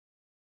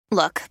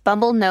Look,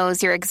 Bumble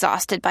knows you're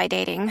exhausted by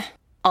dating.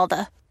 All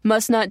the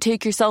must not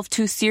take yourself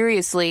too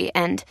seriously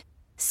and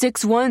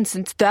 6'1"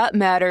 since that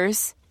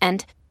matters.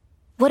 And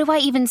what do I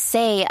even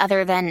say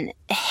other than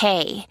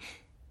hey?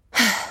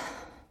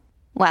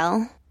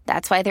 Well,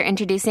 that's why they're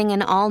introducing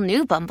an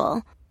all-new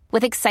Bumble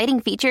with exciting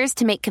features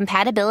to make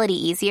compatibility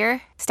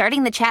easier,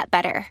 starting the chat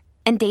better,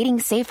 and dating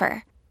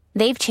safer.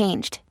 They've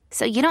changed,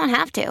 so you don't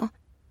have to.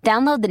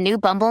 Download the new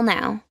Bumble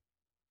now.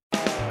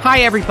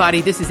 Hi,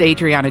 everybody. This is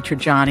Adriana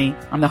Trajani.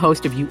 I'm the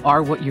host of You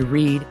Are What You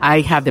Read.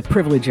 I have the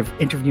privilege of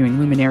interviewing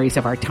luminaries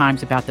of our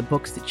times about the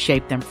books that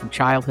shaped them from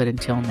childhood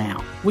until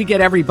now. We get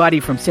everybody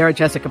from Sarah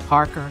Jessica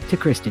Parker to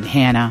Kristen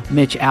Hanna,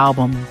 Mitch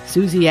Albom,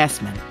 Susie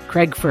Essman,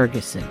 Craig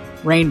Ferguson,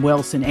 Rainn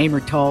Wilson,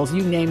 Amor Tolls,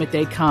 you name it,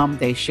 they come,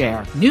 they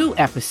share. New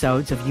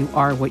episodes of You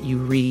Are What You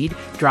Read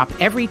drop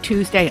every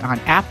Tuesday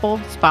on Apple,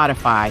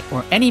 Spotify,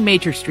 or any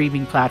major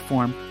streaming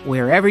platform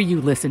wherever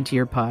you listen to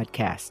your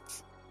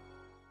podcasts.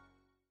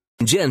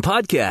 Jen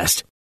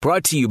Podcast,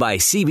 brought to you by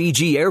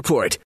CBG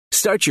Airport.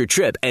 Start your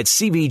trip at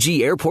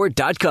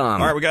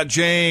CBGAirport.com. All right, we got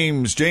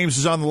James. James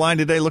is on the line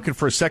today looking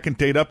for a second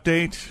date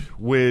update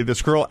with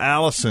this girl,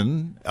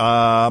 Allison.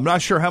 I'm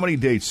not sure how many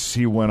dates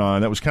he went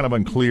on. That was kind of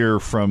unclear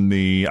from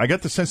I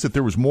got the sense that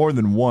there was more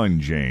than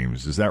one,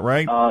 James. Is that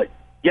right?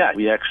 Yeah,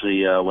 we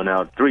actually went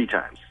out 3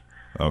 times.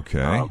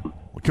 Okay.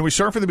 Can we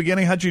start from the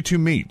beginning? How'd you two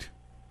meet?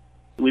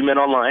 We met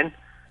online,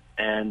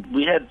 and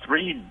we had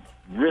 3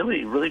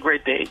 really, really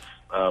great dates.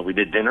 We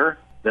did dinner,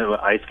 then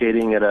ice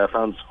skating at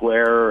Fountain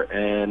Square,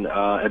 and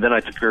then I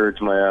took her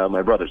to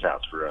my brother's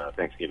house for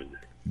Thanksgiving.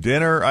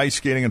 Dinner, ice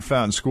skating in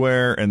Fountain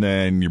Square, and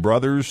then your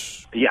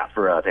brother's? Yeah,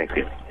 for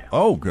Thanksgiving. Yeah.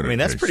 Oh, good. I mean,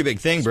 that's a pretty big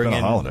thing, bringing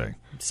a holiday.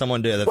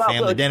 Someone to the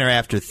family dinner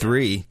after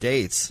 3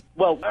 dates.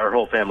 Well, our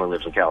whole family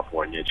lives in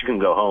California. She couldn't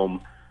go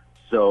home,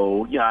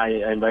 so yeah,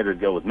 I invited her to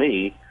go with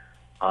me.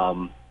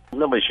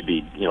 Nobody should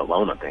be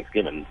alone on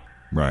Thanksgiving.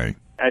 Right.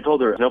 I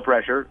told her, no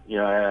pressure.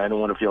 I don't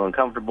want to feel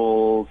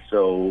uncomfortable.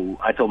 So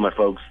I told my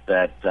folks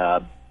that,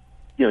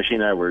 she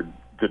and I were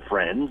good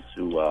friends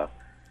who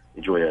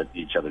enjoy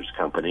each other's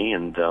company.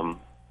 And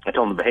I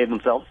told them to behave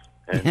themselves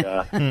and,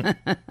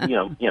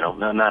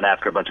 not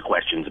ask her a bunch of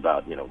questions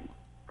about, a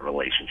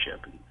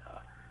relationship.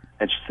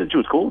 And she said she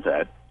was cool with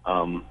that.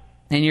 And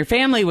your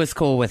family was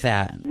cool with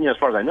that? As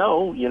far as I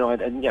know,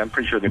 I'm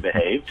pretty sure they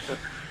behaved.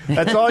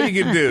 That's all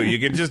you can do. You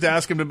can just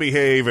ask them to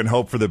behave and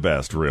hope for the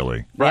best,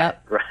 really. Right,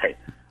 right.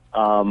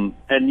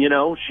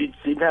 And, she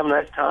seemed to have a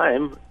nice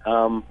time.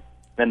 And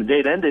the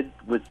date ended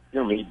with,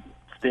 me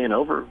staying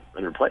over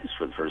in her place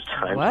for the first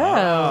time.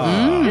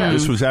 Wow. Yeah.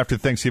 This was after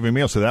Thanksgiving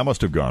meal, so that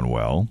must have gone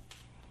well.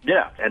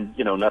 Yeah, and,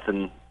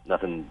 nothing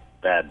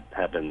bad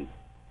happened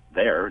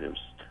there. It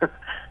was...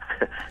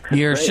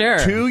 You're sure?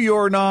 To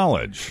your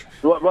knowledge.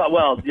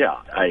 Well,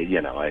 yeah.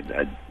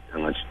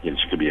 Unless she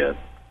could be a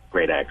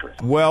great actress.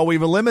 Well,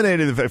 we've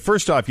eliminated.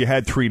 First off, you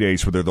had 3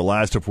 dates with her, the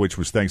last of which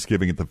was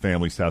Thanksgiving at the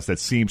family's house. That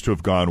seems to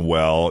have gone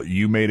well.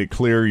 You made it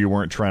clear you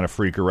weren't trying to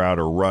freak her out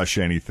or rush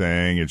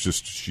anything. It's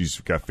just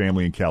she's got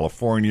family in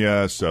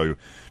California, so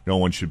no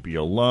one should be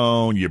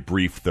alone. You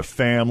briefed the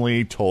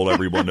family, told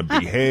everyone to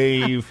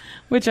behave.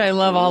 Which I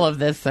love all of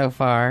this so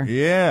far.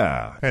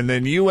 Yeah. And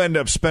then you end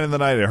up spending the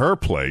night at her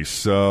place,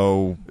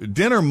 so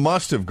dinner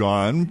must have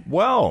gone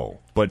well.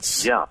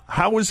 But yeah.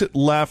 How was it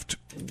left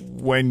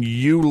when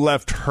you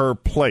left her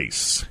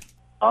place?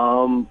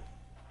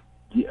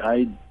 She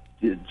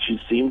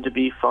seemed to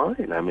be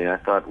fine. I mean, I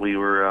thought we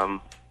were,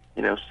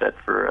 set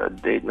for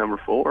date number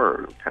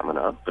 4 coming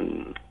up,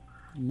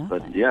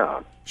 but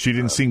yeah. She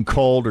didn't seem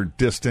cold or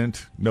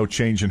distant. No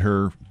change in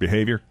her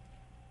behavior.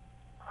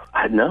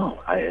 No.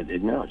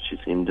 She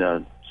seemed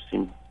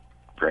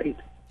great.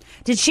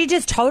 Did she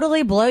just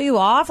totally blow you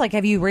off? Like,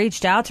 have you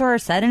reached out to her or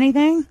said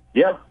anything?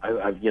 Yeah,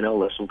 I've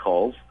left some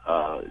calls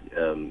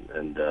and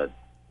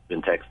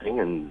been texting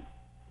and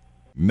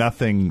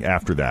nothing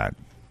after that.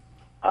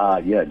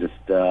 Just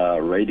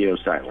radio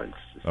silence.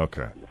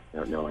 Okay.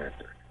 No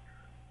answer.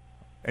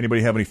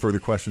 Anybody have any further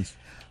questions?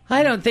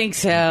 I don't think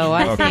so.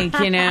 I think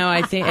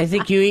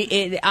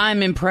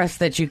I'm impressed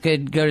that you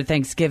could go to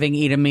Thanksgiving,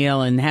 eat a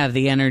meal, and have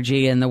the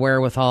energy and the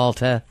wherewithal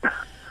to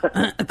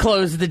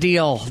close the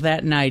deal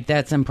that night.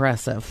 That's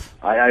impressive.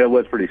 I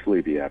was pretty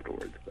sleepy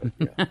afterwards. But,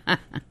 yeah.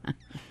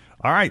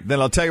 All right, then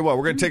I'll tell you what.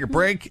 We're going to take a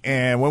break,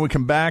 and when we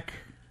come back,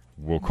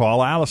 we'll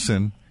call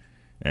Allison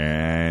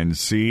and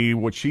see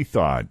what she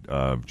thought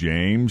of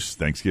James,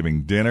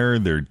 Thanksgiving dinner,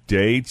 their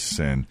dates,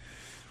 and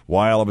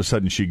why all of a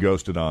sudden she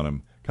ghosted on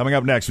him. Coming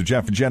up next with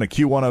Jeff and Jenna,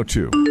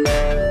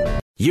 Q102.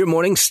 Your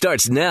morning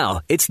starts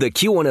now. It's the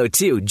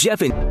Q102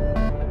 Jeff and...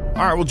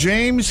 All right, well,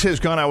 James has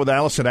gone out with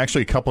Allison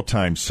actually a couple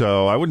times,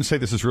 so I wouldn't say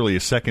this is really a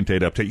second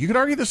date update. You could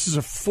argue this is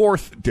a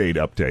 4th date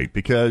update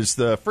because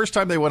the first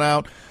time they went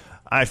out,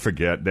 I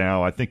forget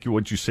now. I think,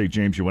 what'd you say,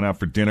 James? You went out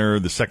for dinner.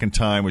 The second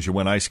time was you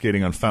went ice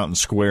skating on Fountain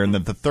Square, and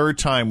then the third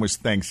time was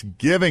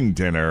Thanksgiving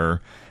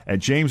dinner at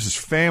James's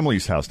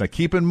family's house. Now,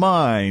 keep in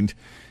mind...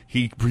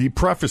 He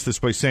prefaced this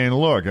by saying,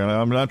 look,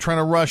 I'm not trying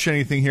to rush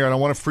anything here. I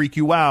don't want to freak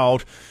you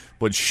out,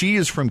 but she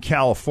is from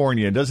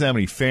California and doesn't have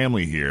any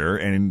family here,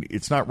 and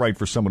it's not right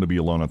for someone to be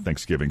alone on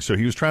Thanksgiving. So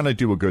he was trying to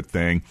do a good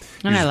thing.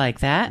 And I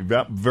like that.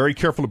 Very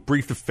careful to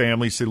brief the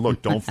family. Say,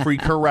 look, don't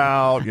freak her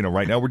out.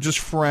 Right now we're just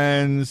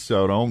friends,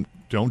 so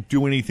don't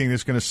do anything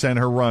that's going to send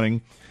her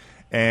running.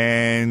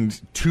 And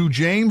to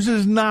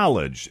James's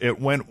knowledge, it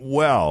went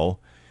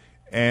well.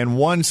 And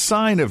one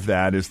sign of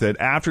that is that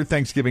after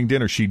Thanksgiving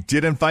dinner, she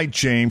did invite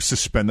James to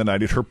spend the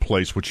night at her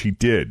place, which he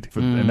did.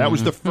 And that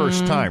was the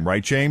first time,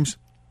 right, James?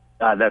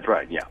 That's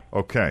right, yeah.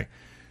 Okay.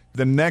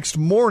 The next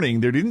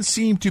morning, there didn't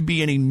seem to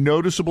be any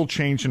noticeable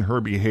change in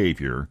her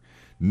behavior.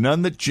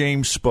 None that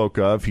James spoke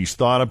of. He's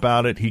thought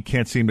about it. He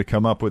can't seem to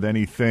come up with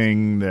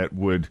anything that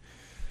would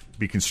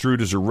be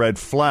construed as a red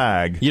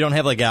flag. You don't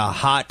have like a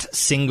hot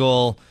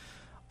single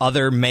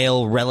other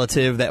male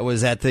relative that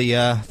was at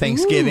the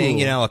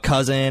Thanksgiving, a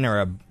cousin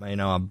or a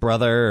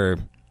brother? Or...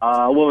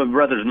 Well, my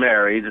brother's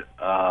married,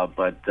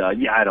 but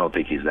I don't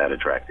think he's that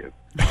attractive.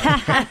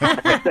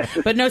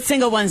 But no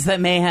single ones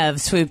that may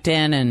have swooped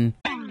in and...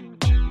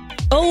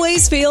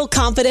 Always feel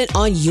confident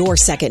on your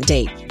second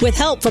date. With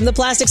help from the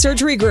Plastic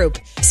Surgery Group.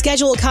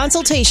 Schedule a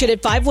consultation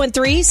at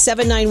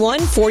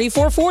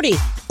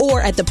 513-791-4440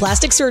 or at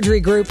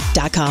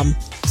theplasticsurgerygroup.com.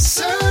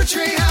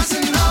 Surgery has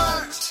an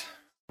art.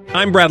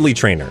 I'm Bradley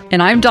Trainer.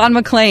 And I'm Don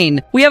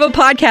McClain. We have a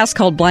podcast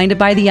called Blinded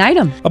by the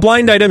Item. A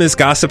blind item is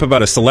gossip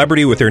about a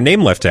celebrity with their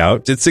name left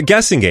out. It's a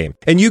guessing game,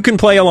 and you can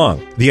play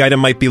along. The item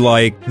might be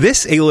like,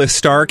 this A-list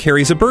star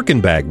carries a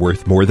Birkin bag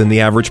worth more than the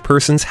average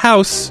person's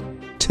house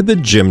to the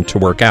gym to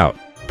work out.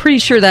 Pretty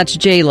sure that's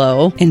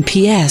J-Lo. And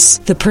P.S.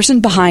 the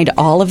person behind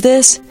all of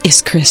this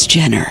is Kris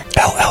Jenner,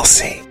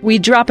 LLC. We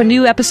drop a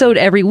new episode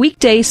every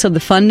weekday so the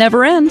fun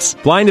never ends.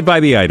 Blinded by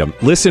the Item.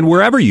 Listen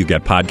wherever you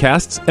get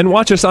podcasts and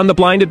watch us on the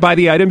Blinded by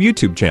the Item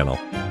YouTube channel.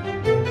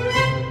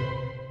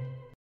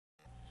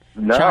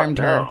 Charmed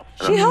her.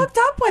 She hooked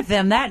up with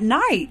him that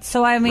night.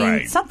 So,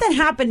 something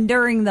happened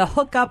during the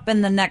hookup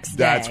and the next day.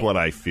 That's what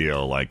I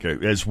feel like.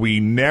 As we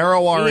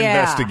narrow our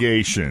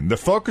investigation, the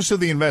focus of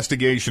the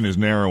investigation is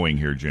narrowing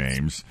here,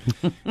 James.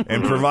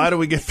 And provided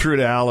we get through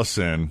to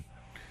Allison,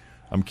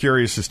 I'm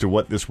curious as to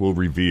what this will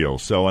reveal.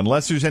 So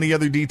unless there's any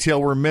other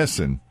detail we're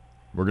missing,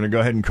 we're going to go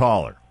ahead and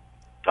call her.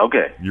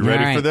 Okay. You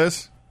ready for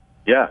this?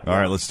 Yeah. All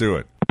right, let's do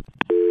it.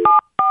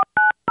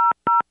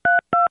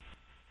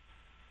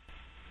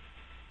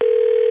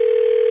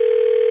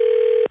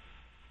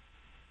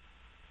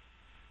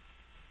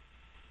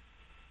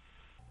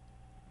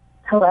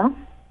 Hello?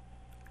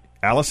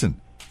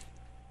 Allison.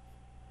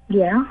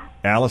 Yeah?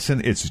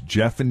 Allison, it's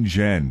Jeff and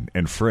Jen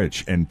and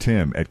Fritch and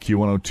Tim at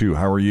Q102.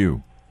 How are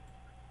you?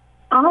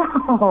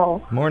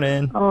 Oh.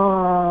 Morning.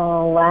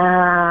 Oh,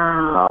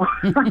 wow.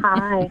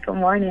 Hi, good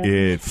morning.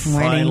 It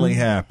finally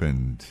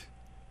happened.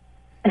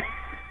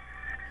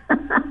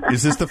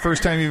 Is this the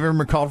first time you've ever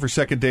been called for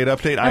second date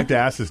update? I have to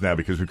ask this now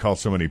because we call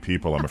so many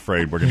people. I'm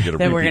afraid we're going to get a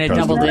repeat. Then we're going to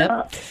double dip.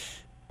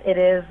 It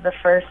is the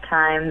first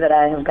time that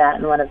I have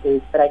gotten one of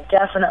these, but I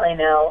definitely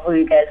know who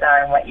you guys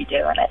are and what you do,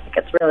 and I think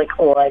it's really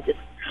cool.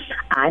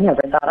 I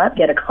never thought I'd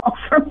get a call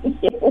from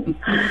you.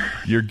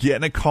 You're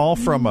getting a call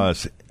from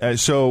us.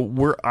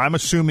 So I'm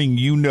assuming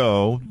you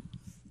know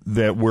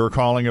that we're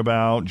calling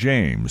about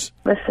James.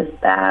 This is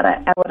bad.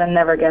 I would have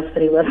never guessed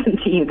that he listened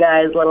to you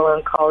guys, let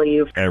alone call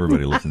you.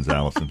 Everybody listens,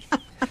 Allison.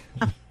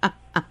 All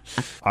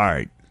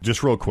right.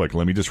 Just real quick,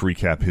 let me just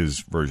recap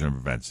his version of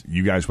events.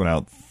 You guys went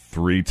out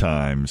 3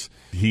 times.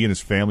 He and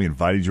his family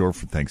invited you over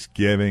for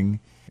Thanksgiving,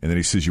 and then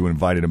he says you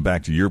invited him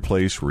back to your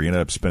place where he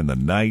ended up spending the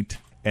night.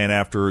 And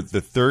after the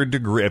third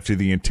degree, after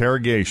the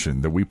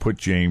interrogation that we put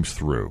James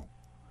through,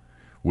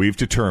 we've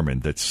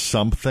determined that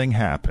something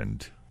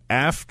happened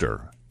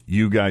after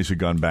you guys had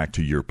gone back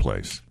to your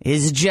place.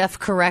 Is Jeff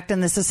correct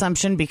in this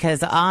assumption?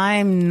 Because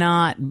I'm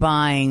not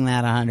buying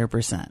that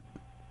 100%.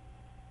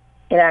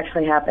 It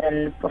actually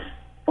happened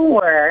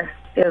before.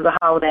 It was a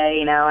holiday,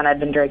 and I'd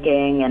been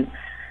drinking, and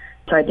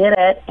so I did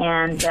it,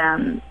 and,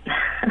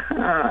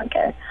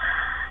 okay.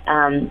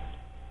 And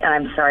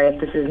I'm sorry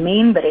if this is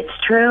mean, but it's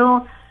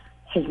true.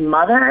 His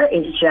mother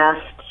is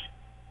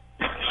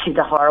she's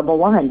a horrible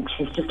woman.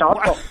 She's just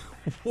awful.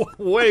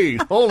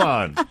 Wait, hold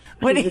on.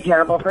 She's a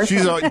terrible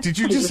person. Did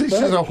you just say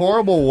she's a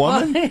horrible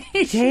woman?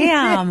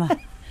 Damn.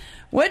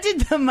 What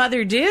did the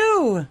mother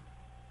do?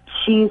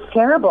 She's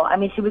terrible.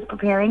 She was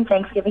preparing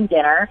Thanksgiving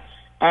dinner,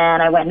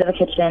 and I went into the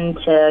kitchen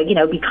to,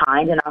 be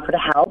kind and offer to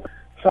help.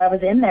 So I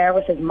was in there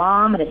with his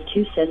mom and his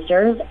 2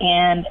 sisters,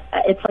 and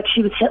it's like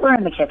she was Hitler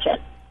in the kitchen.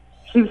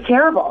 She was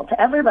terrible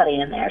to everybody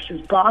in there. She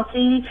was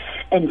bossy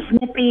and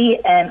snippy,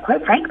 and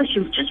quite frankly, she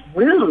was just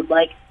rude.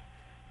 Like,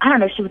 I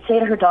don't know, she would say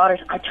to her daughters,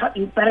 I taught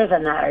you better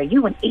than that. Are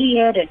you an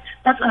idiot? And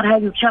that's not how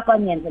you chop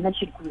onions. And then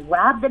she'd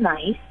grab the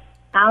knife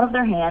out of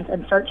their hands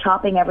and start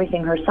chopping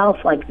everything herself.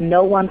 Like,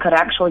 no one could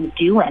actually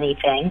do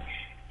anything.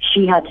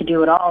 She had to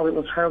do it all. It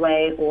was her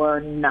way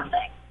or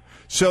nothing.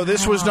 So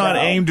this was not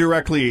aimed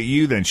directly at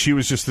you then. She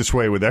was just this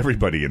way with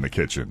everybody in the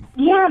kitchen.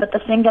 Yeah, but the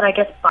thing that I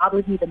guess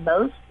bothers me the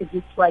most is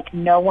it's like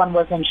no one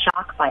was in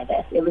shock by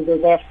this. It was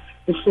as if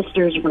the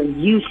sisters were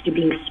used to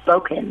being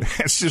spoken.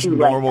 It's just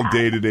normal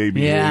day-to-day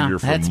behavior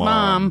from that's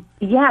Mom.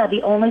 Yeah,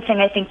 the only thing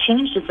I think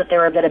changed is that they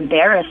were a bit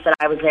embarrassed that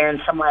I was there and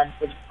someone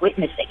was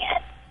witnessing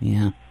it.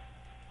 Yeah.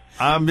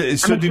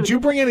 So did you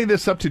bring any of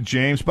this up to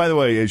James? By the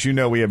way, as you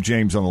know, we have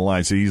James on the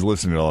line, so he's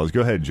listening to all this.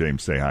 Go ahead,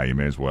 James. Say hi. You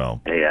may as well.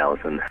 Hey,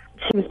 Allison.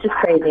 She was just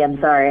crazy. I'm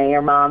sorry.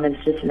 Your mom is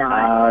just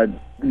not.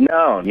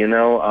 No,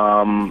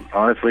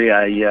 honestly,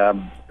 I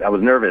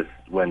was nervous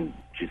when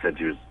she said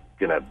she was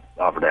going to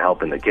offer to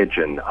help in the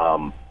kitchen.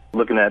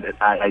 Looking at it,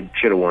 I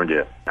should have warned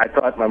you. I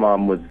thought my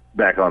mom was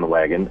back on the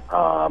wagon.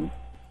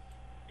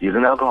 She's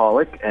an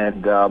alcoholic,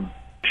 and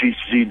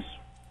she's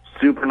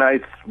super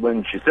nice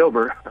when she's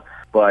sober,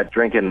 but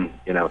drinking,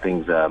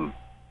 things,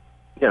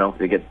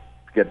 they get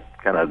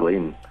kind of ugly.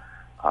 And,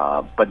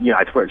 but,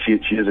 I swear, she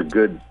is a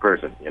good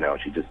person.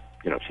 She just,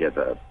 she has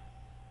a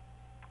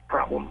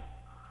problem.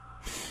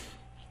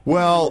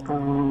 Well,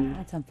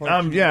 that's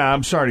unfortunate.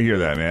 I'm sorry to hear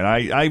that, man.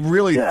 I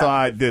really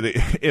thought that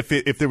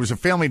if there was a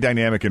family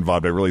dynamic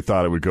involved, I really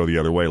thought it would go the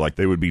other way, like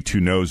they would be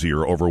too nosy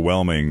or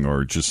overwhelming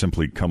or just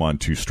simply come on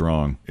too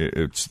strong.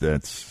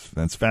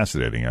 That's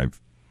fascinating.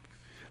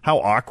 How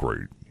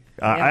awkward.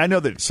 I know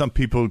that some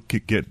people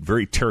get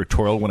very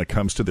territorial when it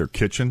comes to their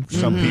kitchen.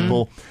 Some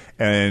people,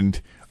 and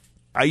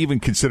I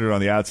even considered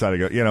on the outside, I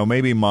go,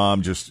 maybe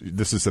Mom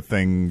this is a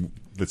thing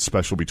that's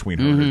special between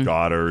her and her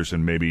daughters,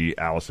 and maybe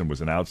Allison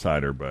was an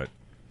outsider, but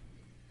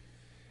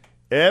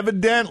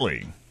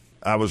evidently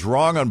I was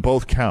wrong on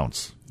both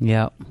counts.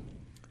 Yep.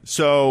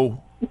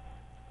 So,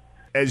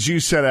 as you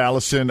said,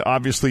 Allison,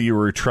 obviously you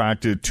were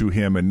attracted to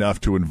him enough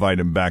to invite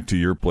him back to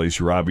your place.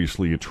 You're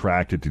obviously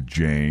attracted to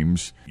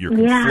James. You're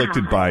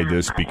conflicted by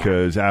this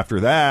because after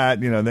that,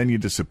 then you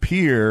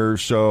disappear.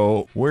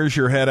 So where's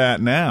your head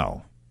at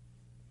now?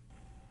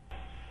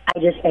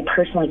 I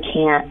personally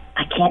can't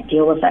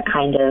deal with that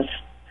kind of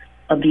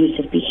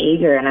abusive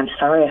behavior, and I'm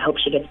sorry. I hope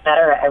she gets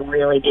better. I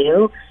really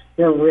do.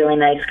 You're a really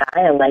nice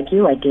guy. I like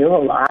you. I do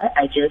a lot.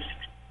 I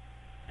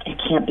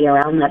can't be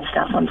around that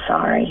stuff. I'm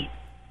sorry.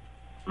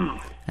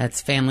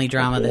 That's family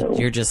drama that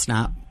you're just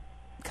not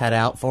cut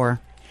out for.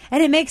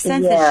 And it makes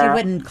sense that she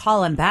wouldn't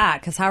call him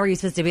back, because how are you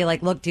supposed to be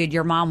like, look, dude,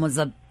 your mom was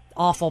a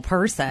awful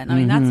person? I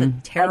mean, that's a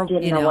terrible,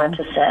 I didn't know what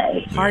to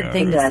say. Hard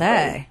thing to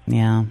say.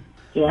 Yeah.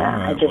 Yeah,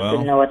 right, I just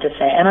didn't know what to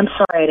say. And I'm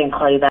sorry I didn't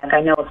call you back. I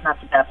know it's not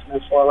the best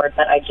move forward,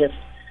 but I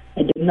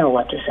didn't know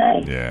what to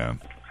say. Yeah.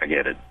 I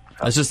get it.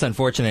 It's just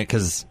unfortunate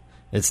because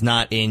it's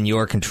not in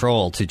your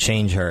control to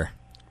change her.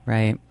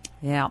 Right.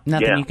 Yeah.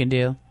 Nothing you can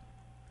do.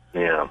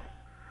 Yeah.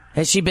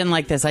 Has she been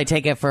like this, I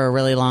take it, for a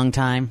really long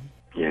time?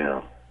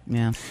 Yeah.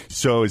 Yeah.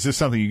 So is this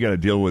something you got to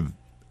deal with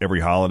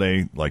every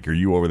holiday? Like, are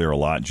you over there a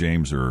lot,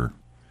 James, or?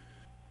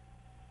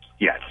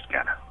 Yeah, just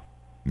kind of.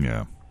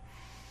 Yeah.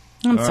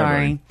 I'm sorry.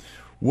 Right.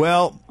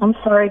 Well, I'm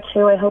sorry,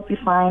 too. I hope you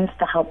find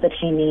the help that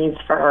she needs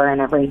for her and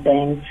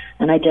everything.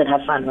 And I did have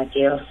fun with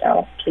you,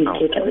 so please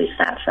take at least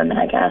that from it,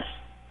 I guess.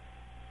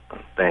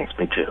 Thanks,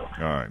 me too.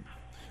 All right.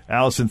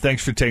 Allison,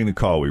 thanks for taking the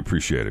call. We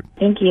appreciate it.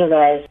 Thank you,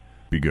 guys.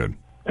 Be good.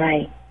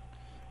 Bye.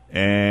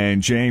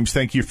 And James,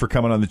 thank you for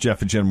coming on the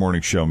Jeff and Jen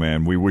Morning Show,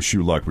 man. We wish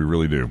you luck. We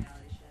really do.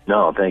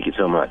 No, thank you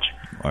so much.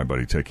 All right,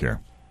 buddy. Take care.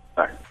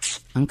 All right.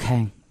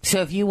 Okay.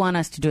 So if you want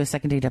us to do a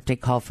second date update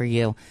call for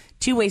you,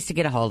 2 ways to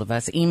get a hold of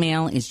us.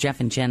 Email is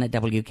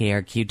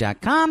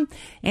jeffandjen@wkrq.com,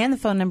 and the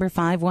phone number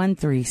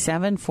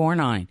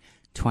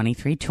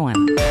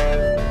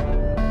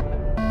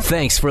 513-749-2320.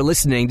 Thanks for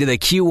listening to the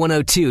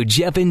Q102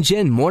 Jeff and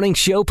Jen Morning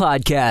Show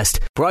podcast,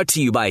 brought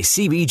to you by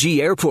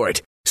CBG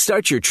Airport.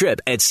 Start your trip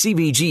at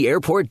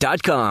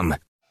CBGAirport.com.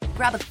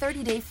 Grab a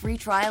 30-day free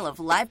trial of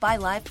Live by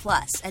Live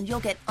Plus, and you'll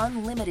get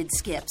unlimited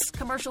skips,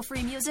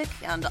 commercial-free music,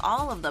 and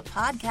all of the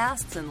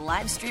podcasts and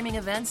live streaming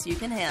events you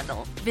can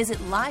handle. Visit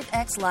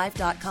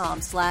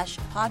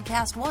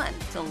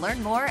livexlive.com/podcast1 to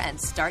learn more and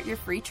start your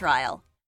free trial.